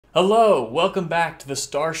Hello, welcome back to the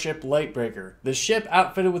Starship Lightbreaker, the ship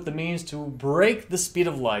outfitted with the means to break the speed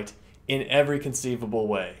of light in every conceivable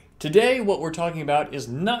way. Today, what we're talking about is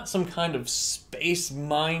not some kind of space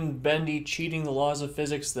mind-bendy cheating the laws of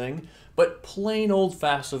physics thing, but plain old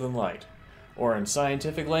faster than light, or in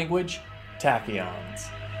scientific language, tachyons.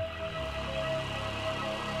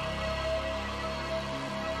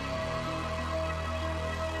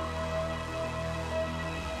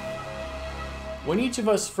 When each of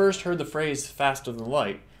us first heard the phrase faster than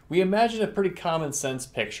light, we imagined a pretty common sense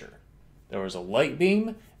picture. There was a light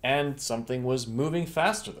beam, and something was moving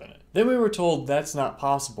faster than it. Then we were told that's not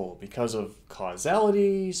possible because of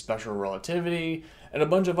causality, special relativity, and a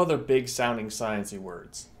bunch of other big sounding sciencey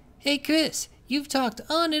words. Hey Chris, you've talked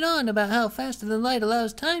on and on about how faster than light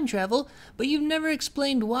allows time travel, but you've never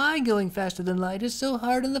explained why going faster than light is so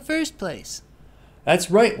hard in the first place. That's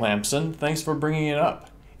right, Lampson. Thanks for bringing it up.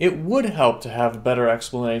 It would help to have a better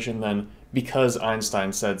explanation than because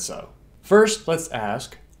Einstein said so. First, let's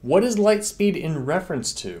ask, what is light speed in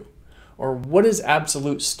reference to? Or what is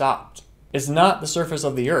absolute stopped? It's not the surface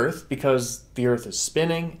of the Earth because the Earth is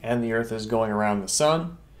spinning and the Earth is going around the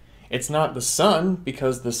Sun. It's not the Sun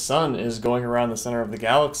because the Sun is going around the center of the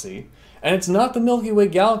galaxy. And it's not the Milky Way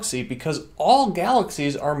galaxy because all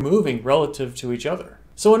galaxies are moving relative to each other.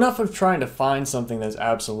 So enough of trying to find something that's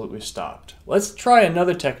absolutely stopped. Let's try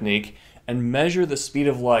another technique and measure the speed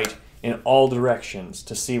of light in all directions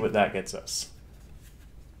to see what that gets us.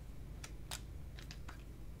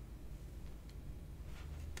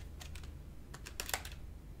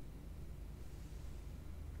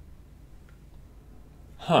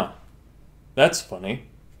 Huh. That's funny.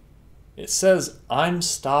 It says I'm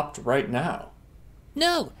stopped right now.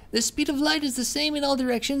 No, the speed of light is the same in all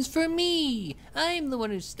directions for me. I'm the one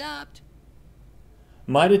who stopped.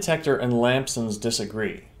 My detector and Lampson's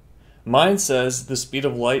disagree. Mine says the speed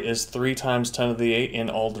of light is 3 times 10 to the 8 in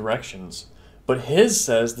all directions, but his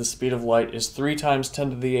says the speed of light is 3 times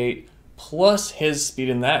 10 to the 8 plus his speed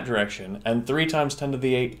in that direction, and 3 times 10 to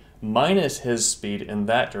the 8 minus his speed in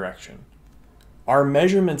that direction. Our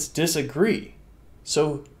measurements disagree.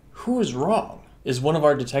 So who is wrong? Is one of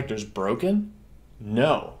our detectors broken?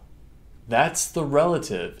 No. That's the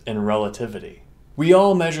relative in relativity. We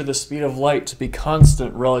all measure the speed of light to be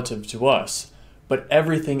constant relative to us, but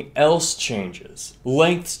everything else changes.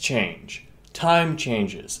 Lengths change, time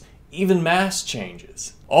changes, even mass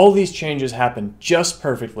changes. All these changes happen just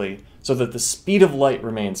perfectly so that the speed of light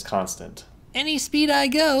remains constant. Any speed I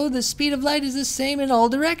go, the speed of light is the same in all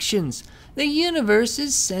directions. The universe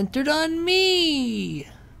is centered on me.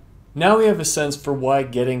 Now we have a sense for why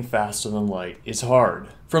getting faster than light is hard.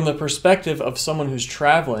 From the perspective of someone who's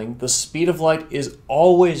traveling, the speed of light is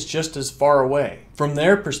always just as far away. From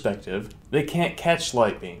their perspective, they can't catch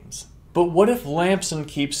light beams. But what if Lampson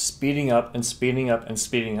keeps speeding up and speeding up and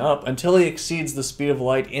speeding up until he exceeds the speed of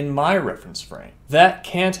light in my reference frame? That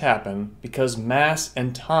can't happen because mass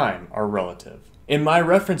and time are relative. In my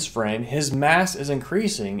reference frame, his mass is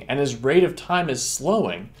increasing and his rate of time is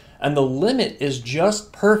slowing, and the limit is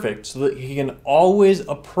just perfect so that he can always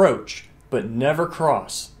approach but never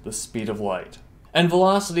cross the speed of light. And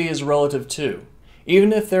velocity is relative too.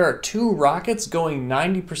 Even if there are 2 rockets going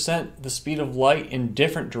 90% the speed of light in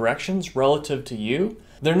different directions relative to you,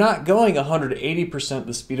 they're not going 180%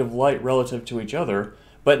 the speed of light relative to each other,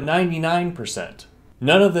 but 99%.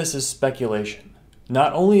 None of this is speculation.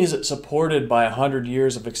 Not only is it supported by 100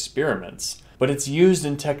 years of experiments, but it's used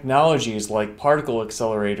in technologies like particle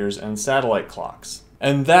accelerators and satellite clocks.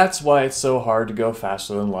 And that's why it's so hard to go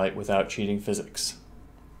faster than light without cheating physics.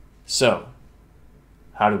 So,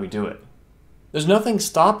 how do we do it? There's nothing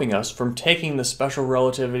stopping us from taking the special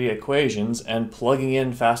relativity equations and plugging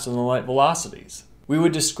in faster than light velocities. We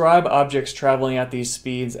would describe objects traveling at these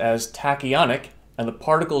speeds as tachyonic, and the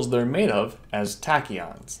particles they're made of as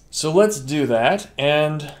tachyons. So let's do that,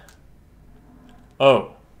 and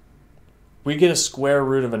we get a square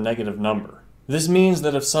root of a negative number. This means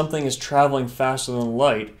that if something is traveling faster than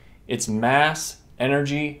light, its mass,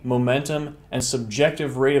 energy, momentum, and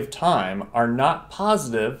subjective rate of time are not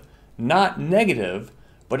positive, not negative,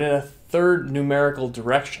 but in a third numerical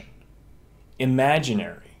direction.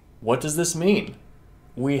 Imaginary. What does this mean?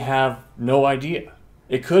 We have no idea.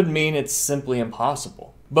 It could mean it's simply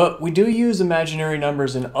impossible. But we do use imaginary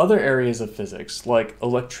numbers in other areas of physics, like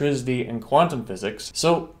electricity and quantum physics,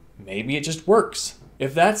 so maybe it just works.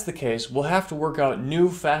 If that's the case, we'll have to work out new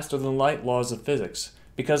faster-than-light laws of physics,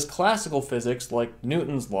 because classical physics, like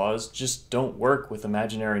Newton's laws, just don't work with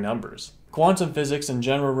imaginary numbers. Quantum physics and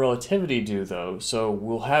general relativity do, though, so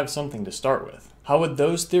we'll have something to start with. How would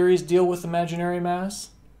those theories deal with imaginary mass?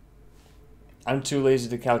 I'm too lazy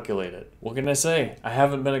to calculate it. What can I say? I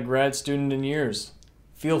haven't been a grad student in years.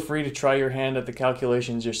 Feel free to try your hand at the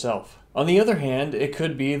calculations yourself. On the other hand, it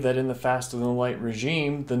could be that in the faster-than-light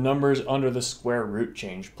regime, the numbers under the square root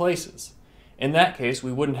change places. In that case,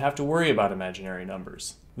 we wouldn't have to worry about imaginary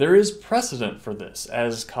numbers. There is precedent for this,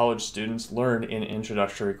 as college students learn in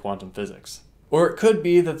introductory quantum physics. Or it could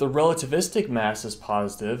be that the relativistic mass is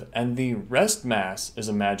positive and the rest mass is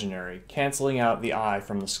imaginary, canceling out the I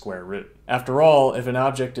from the square root. After all, if an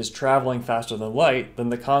object is traveling faster than light, then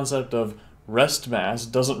the concept of rest mass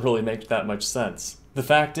doesn't really make that much sense. The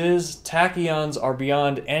fact is, tachyons are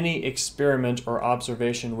beyond any experiment or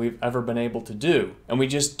observation we've ever been able to do, and we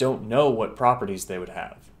just don't know what properties they would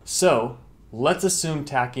have. So, let's assume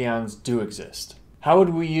tachyons do exist. How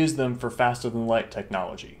would we use them for faster-than-light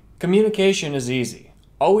technology? Communication is easy.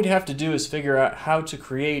 All we'd have to do is figure out how to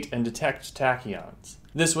create and detect tachyons.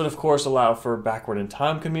 This would of course allow for backward in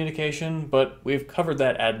time communication, but we've covered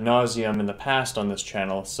that ad nauseum in the past on this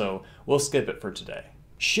channel, so we'll skip it for today.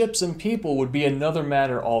 Ships and people would be another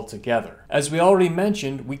matter altogether. As we already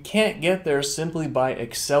mentioned, we can't get there simply by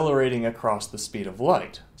accelerating across the speed of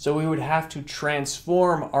light, so we would have to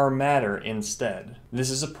transform our matter instead.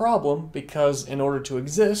 This is a problem because in order to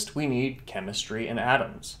exist, we need chemistry and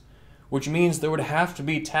atoms, which means there would have to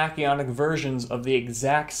be tachyonic versions of the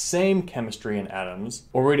exact same chemistry and atoms,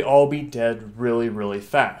 or we'd all be dead really, really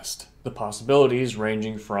fast. The possibilities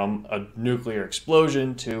ranging from a nuclear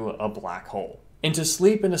explosion to a black hole. In To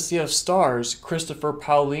Sleep in a Sea of Stars, Christopher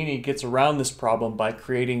Paolini gets around this problem by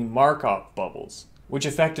creating Markov bubbles, which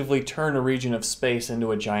effectively turn a region of space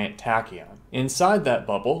into a giant tachyon. Inside that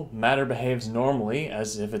bubble, matter behaves normally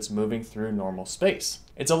as if it's moving through normal space.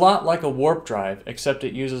 It's a lot like a warp drive, except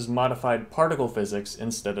it uses modified particle physics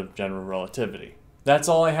instead of general relativity. That's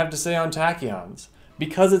all I have to say on tachyons.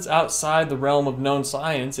 Because it's outside the realm of known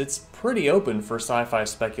science, it's pretty open for sci-fi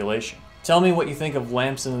speculation. Tell me what you think of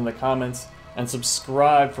Lamson in the comments, and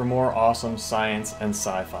subscribe for more awesome science and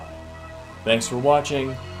sci-fi. Thanks for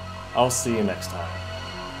watching. I'll see you next time.